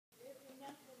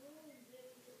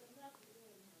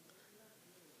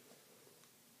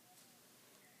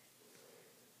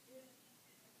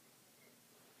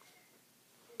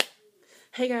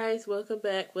Hey guys, welcome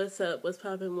back. What's up? What's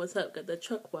poppin'? What's up? Got the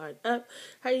truck wired up.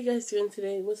 How you guys doing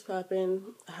today? What's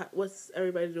poppin'? What's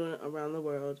everybody doing around the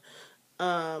world?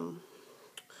 Um,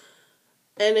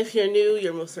 and if you're new,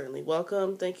 you're most certainly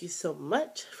welcome. Thank you so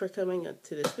much for coming up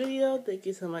to this video. Thank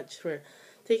you so much for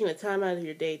taking the time out of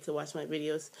your day to watch my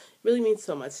videos. It really means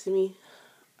so much to me.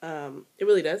 It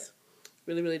really does.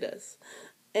 Really, really does.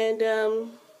 And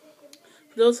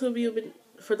for those of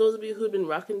you who've been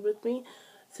rocking with me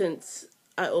since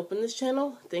I opened this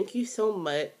channel, thank you so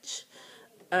much.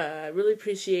 I really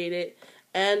appreciate it.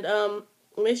 And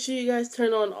make sure you guys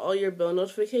turn on all your bell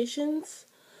notifications.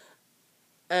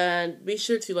 And be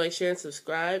sure to like, share, and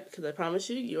subscribe, because I promise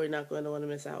you, you are not going to want to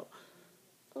miss out.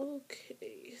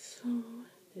 Okay, so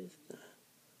what is that?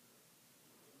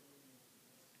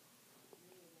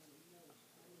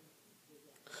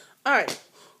 Alright,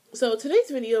 so today's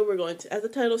video, we're going to, as the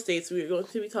title states, we're going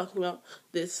to be talking about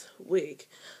this wig.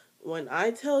 When I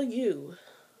tell you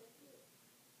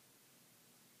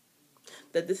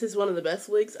that this is one of the best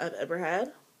wigs I've ever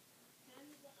had,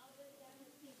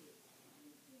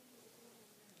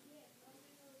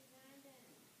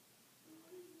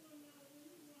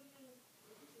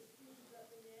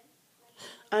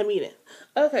 I mean it.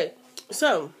 Okay,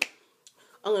 so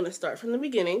I'm going to start from the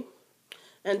beginning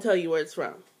and tell you where it's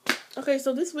from. Okay,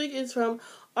 so this wig is from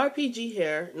RPG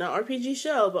Hair. Not RPG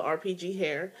Shell, but RPG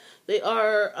Hair. They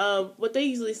are, what they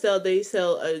usually sell, they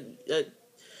sell a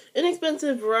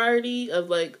inexpensive variety of,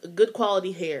 like, good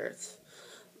quality hairs.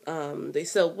 They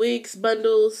sell wigs,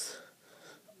 bundles.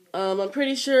 I'm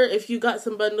pretty sure if you got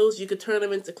some bundles, you could turn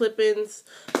them into clip-ins.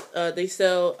 They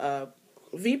sell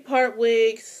V-part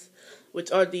wigs, which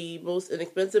are the most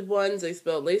inexpensive ones. They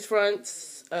sell lace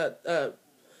fronts.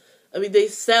 They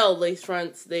sell lace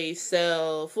fronts. They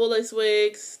sell full lace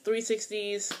wigs,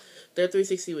 360s. Their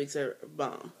 360 wigs are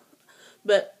bomb.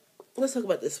 But let's talk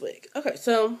about this wig. Okay,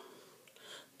 so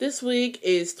this wig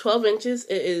is 12 inches.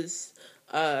 It is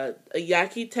a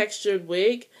yaki textured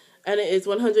wig, and it is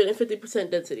 150%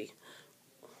 density.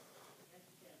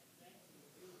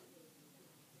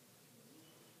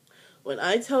 When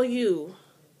I tell you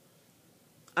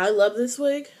I love this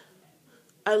wig,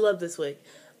 I love this wig.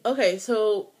 Okay,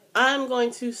 so I'm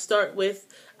going to start with,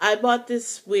 I bought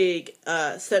this wig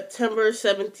September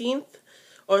 17th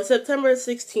or September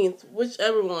 16th,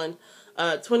 whichever one,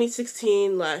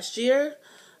 2016, last year.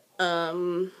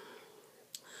 And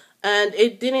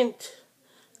it didn't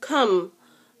come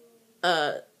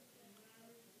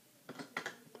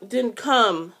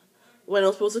when it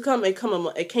was supposed to come. It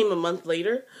came a month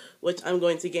later, which I'm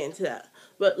going to get into that.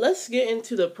 But let's get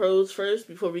into the pros first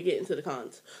before we get into the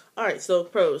cons. Alright, so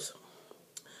pros.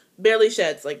 Barely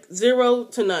sheds, like 0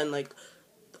 to none, like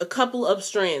a couple of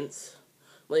strands.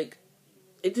 Like,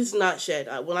 it does not shed.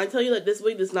 When I tell you that this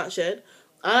wig does not shed,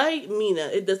 I mean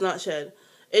that. It does not shed.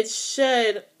 It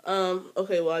shed,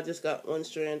 okay, well, I just got one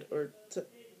strand, or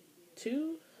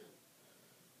two?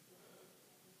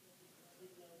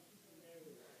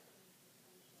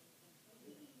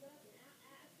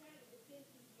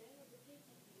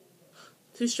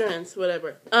 Two strands,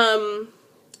 whatever.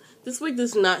 This wig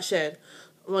does not shed.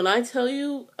 When I tell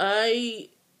you, I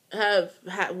have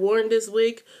worn this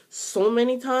wig so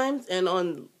many times, and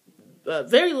on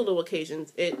very little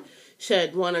occasions, it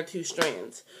shed 1 or 2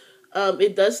 strands.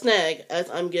 It does snag,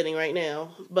 as I'm getting right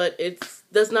now, but it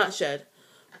does not shed,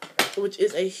 which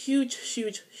is a huge,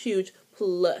 huge, huge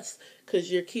plus,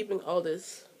 because you're keeping all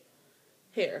this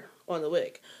hair on the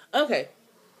wig. Okay.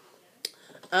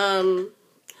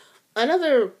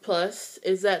 Another plus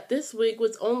is that this wig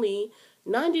was only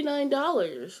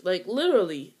 $99. Like,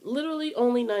 literally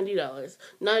only $90.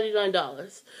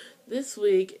 $99. This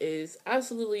wig is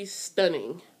absolutely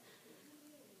stunning.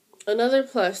 Another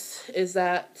plus is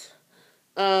that,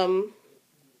 for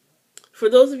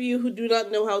those of you who do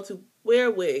not know how to wear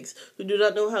wigs, who do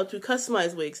not know how to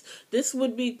customize wigs, this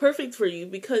would be perfect for you,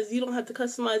 because you don't have to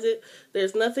customize it.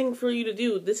 There's nothing for you to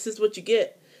do. This is what you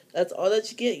get. That's all that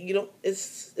you get. You don't.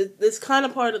 It's kind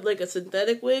of part of like a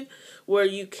synthetic wig, where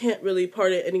you can't really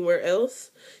part it anywhere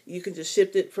else. You can just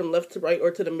shift it from left to right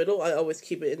or to the middle. I always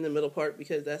keep it in the middle part,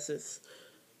 because that's just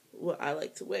what I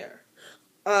like to wear.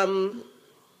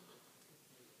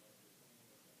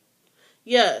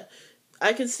 Yeah,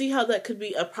 I can see how that could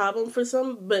be a problem for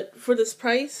some, but for this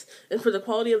price and for the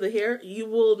quality of the hair, you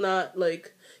will not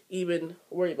like even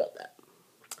worry about that.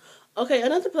 Okay,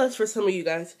 another plus for some of you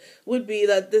guys would be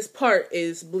that this part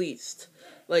is bleached.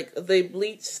 Like, they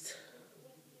bleached...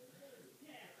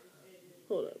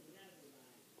 Hold up.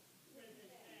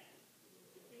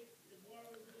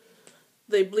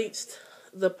 They bleached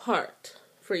the part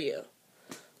for you.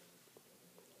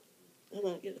 I'm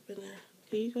gonna get up in there.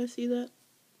 Can you guys see that?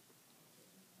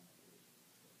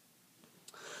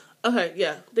 Okay,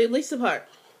 yeah, they lace apart.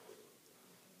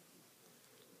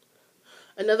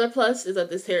 Another plus is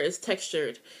that this hair is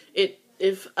textured.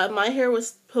 If my hair was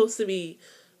supposed to be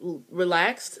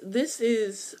relaxed, this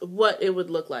is what it would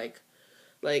look like.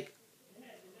 Like,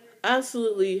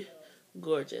 absolutely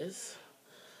gorgeous.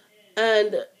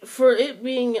 And for it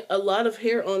being a lot of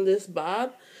hair on this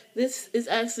bob, this is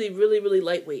actually really, really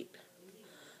lightweight.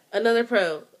 Another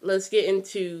pro, let's get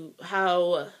into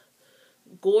how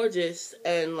gorgeous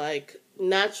and like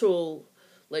natural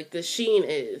like the sheen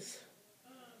is.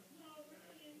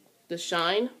 The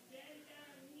shine,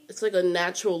 it's like a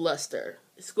natural luster.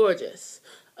 It's gorgeous.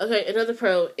 Okay, another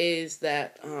pro is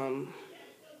that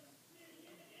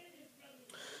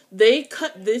they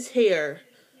cut this hair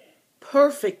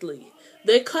perfectly.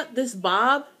 They cut this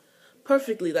bob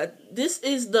perfectly. That this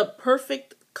is the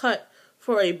perfect cut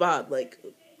for a bob. Like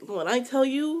when I tell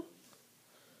you,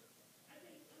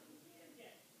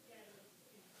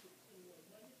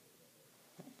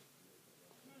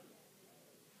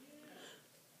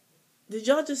 did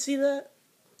y'all just see that?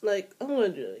 Like, I'm gonna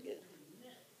do it again.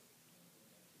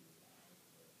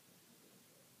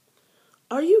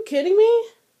 Are you kidding me?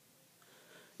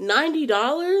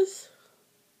 $90?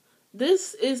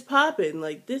 This is popping.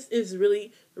 Like, this is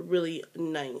really, really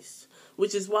nice.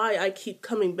 Which is why I keep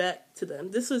coming back to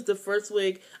them. This was the first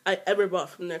wig I ever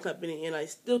bought from their company, and I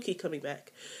still keep coming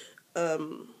back.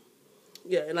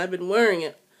 Yeah, and I've been wearing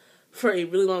it for a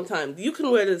really long time. You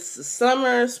can wear this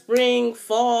summer, spring,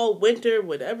 fall, winter,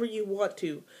 whatever you want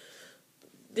to.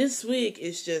 This wig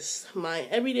is just my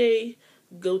everyday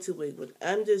go-to wig. When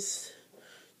I'm just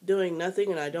doing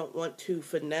nothing and I don't want to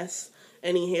finesse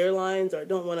any hairlines or I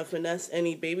don't want to finesse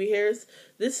any baby hairs,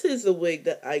 this is the wig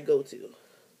that I go to.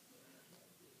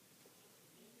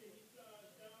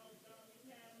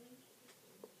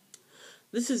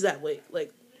 This is that wig.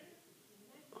 Like,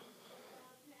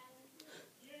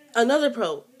 another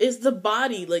pro is the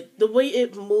body, like the way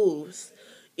it moves.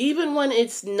 Even when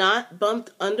it's not bumped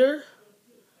under,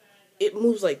 it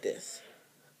moves like this.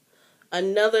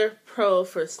 Another pro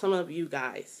for some of you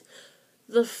guys.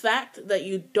 The fact that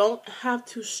you don't have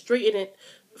to straighten it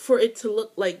for it to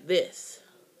look like this.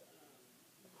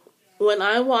 When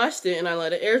I washed it and I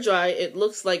let it air dry, it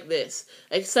looks like this.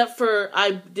 Except for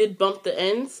I did bump the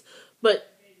ends.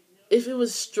 But if it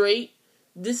was straight,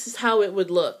 this is how it would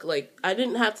look. Like, I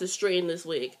didn't have to straighten this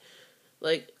wig.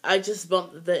 Like, I just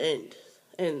bumped the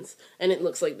ends. And it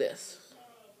looks like this.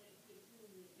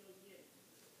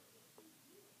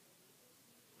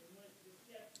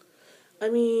 I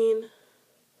mean,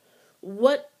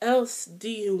 what else do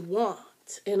you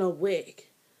want in a wig?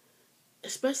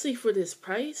 Especially for this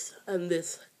price and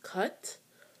this cut.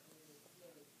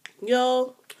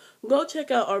 Y'all, go check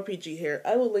out RPG Hair.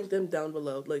 I will link them down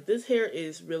below. Like, this hair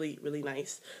is really, really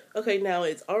nice. Okay, now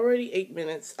it's already 8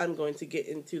 minutes. I'm going to get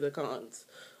into the cons.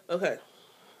 Okay.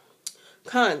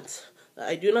 Cons.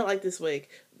 I do not like this wig.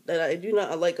 That I do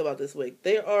not like about this wig.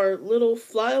 There are little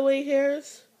flyaway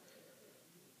hairs.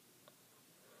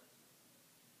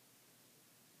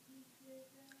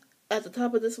 At the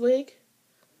top of this wig.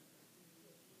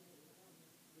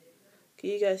 Can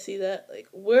you guys see that? Like,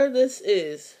 where this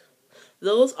is,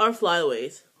 those are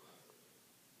flyaways.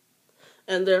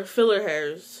 And they're filler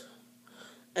hairs.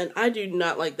 And I do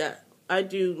not like that. I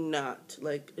do not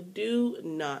like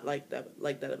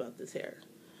that about this hair.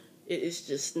 It is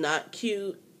just not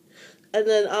cute. And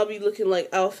then I'll be looking like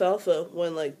alfalfa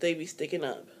when, like, they be sticking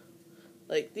up.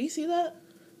 Like, do you see that?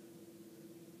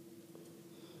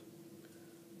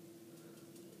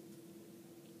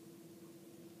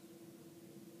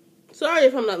 Sorry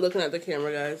if I'm not looking at the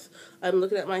camera, guys. I'm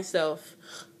looking at myself.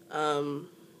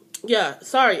 Yeah,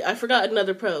 sorry. I forgot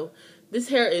another pro. This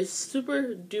hair is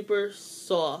super duper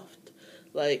soft.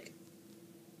 Like,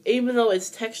 even though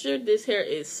it's textured, this hair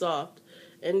is soft.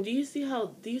 And do you see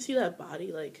that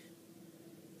body? Like,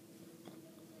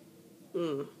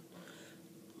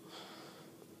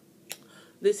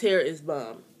 this hair is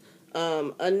bomb.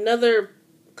 Another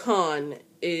con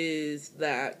is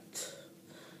that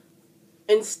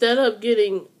instead of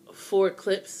getting 4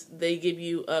 clips, they give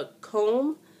you a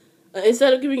comb.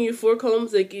 Instead of giving you 4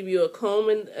 combs, they give you a comb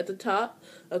at the top,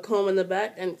 a comb in the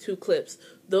back, and 2 clips.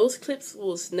 Those clips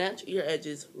will snatch your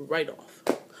edges right off.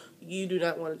 You do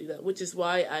not want to do that, which is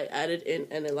why I added in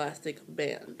an elastic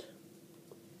band.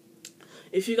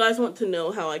 If you guys want to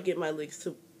know how I get my wigs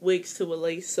to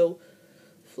lay so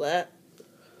flat,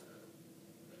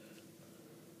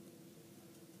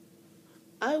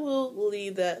 I will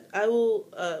leave that. I will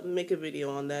make a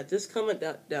video on that. Just comment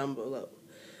that down below.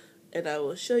 and I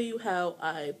will show you how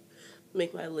I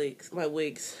make my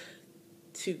wigs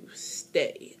to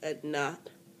stay and not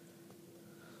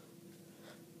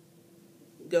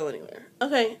go anywhere.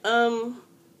 Okay,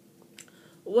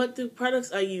 what do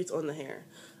products I use on the hair?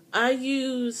 I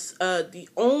use, the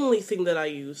only thing that I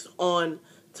use to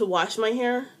wash my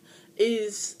hair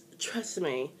is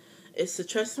Tresemme. It's the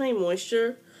Tresemme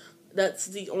Moisture. That's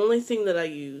the only thing that I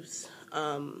use.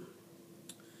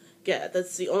 Yeah,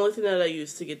 that's the only thing that I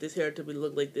use to get this hair to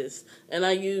look like this. And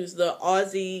I use the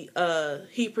Aussie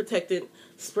heat protectant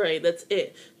spray. That's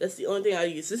it. That's the only thing I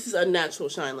use. This is a natural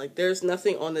shine. Like, there's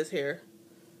nothing on this hair.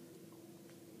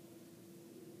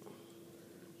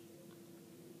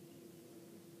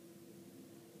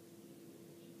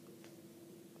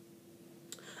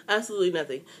 Absolutely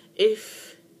nothing.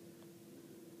 If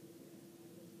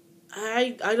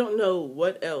I don't know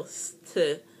what else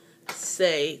to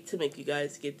say to make you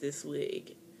guys get this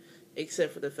wig,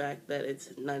 except for the fact that it's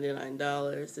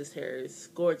 $99. This hair is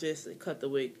gorgeous. They cut the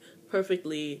wig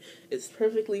perfectly. It's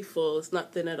perfectly full. It's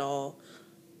not thin at all.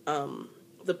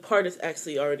 The part is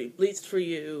actually already bleached for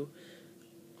you.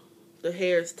 The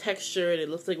hair is textured. It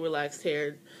looks like relaxed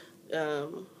hair.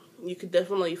 You could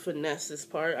definitely finesse this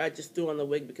part. I just threw on the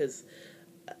wig because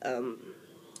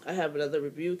I have another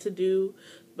review to do,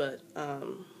 but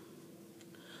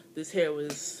this hair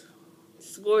was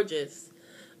gorgeous.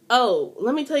 Oh,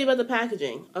 let me tell you about the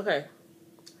packaging. Okay,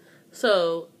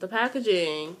 so the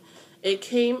packaging, it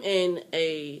came in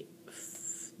a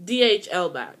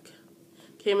DHL bag.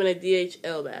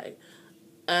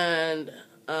 And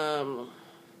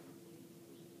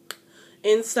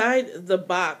inside the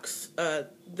box,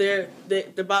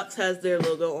 the box has their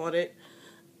logo on it,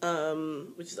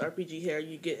 which is RPG Hair.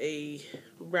 You get a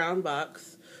brown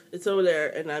box. It's over there,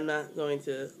 and I'm not going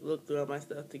to look through all my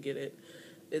stuff to get it.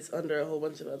 It's under a whole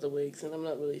bunch of other wigs, and I'm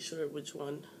not really sure which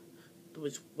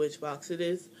box it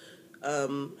is.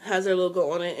 Has their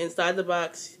logo on it. Inside the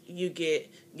box, you get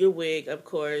your wig, of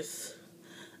course,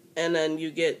 and then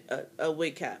you get a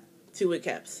wig cap, 2 wig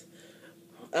caps.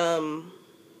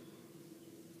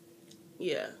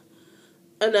 Yeah.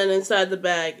 And then inside the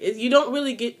bag, you don't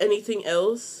really get anything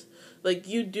else. Like,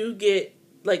 you do get,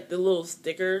 like, the little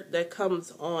sticker that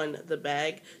comes on the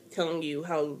bag telling you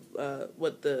how,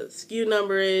 what the SKU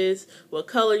number is, what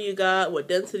color you got, what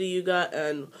density you got,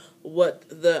 and what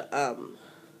the,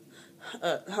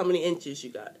 how many inches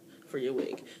you got for your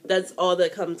wig. That's all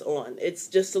that comes on. It's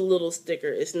just a little sticker.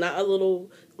 It's not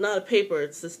a paper.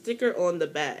 It's a sticker on the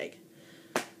bag.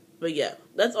 But yeah,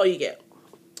 that's all you get.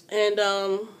 And,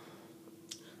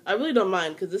 I really don't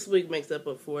mind because this wig makes up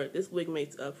for it. This wig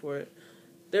makes up for it.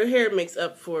 Their hair makes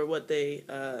up for what they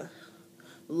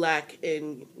lack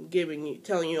in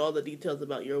telling you all the details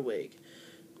about your wig,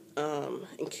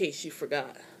 in case you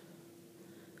forgot.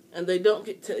 And they don't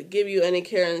get to give you any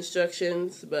care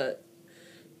instructions, but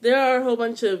there are a whole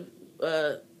bunch of,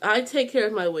 I take care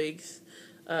of my wigs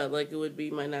like it would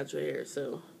be my natural hair,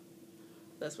 so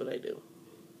that's what I do.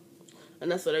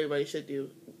 And that's what everybody should do.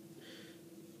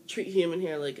 Treat human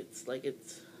hair like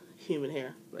it's human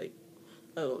hair. Like,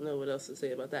 I don't know what else to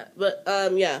say about that. But,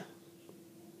 yeah.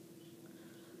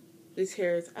 This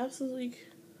hair is absolutely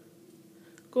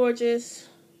gorgeous.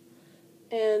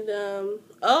 And,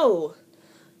 oh,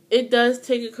 it does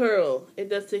take a curl. It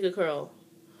does take a curl.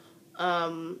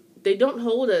 They don't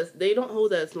hold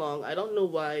as long. I don't know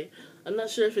why. I'm not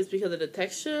sure if it's because of the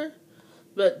texture,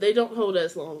 but they don't hold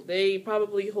as long. They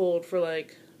probably hold for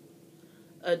like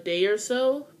a day or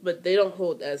so, but they don't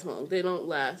hold as long. They don't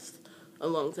last a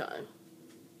long time.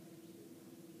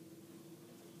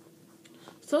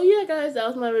 So yeah, guys, that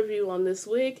was my review on this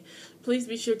wig. Please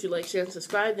be sure to like, share, and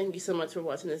subscribe. Thank you so much for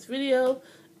watching this video.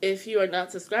 If you are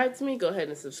not subscribed to me, go ahead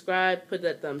and subscribe. Put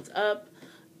that thumbs up.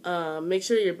 Make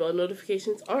sure your bell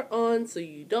notifications are on so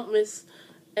you don't miss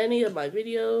any of my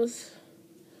videos.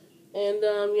 And,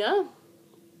 yeah.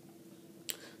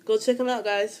 Go check them out,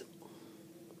 guys.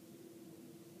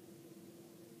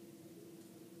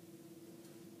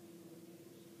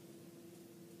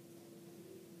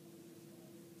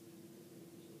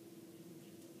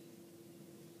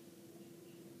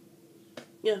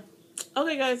 Yeah.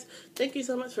 Okay, guys. Thank you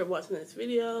so much for watching this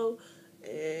video.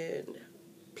 And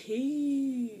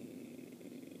peace.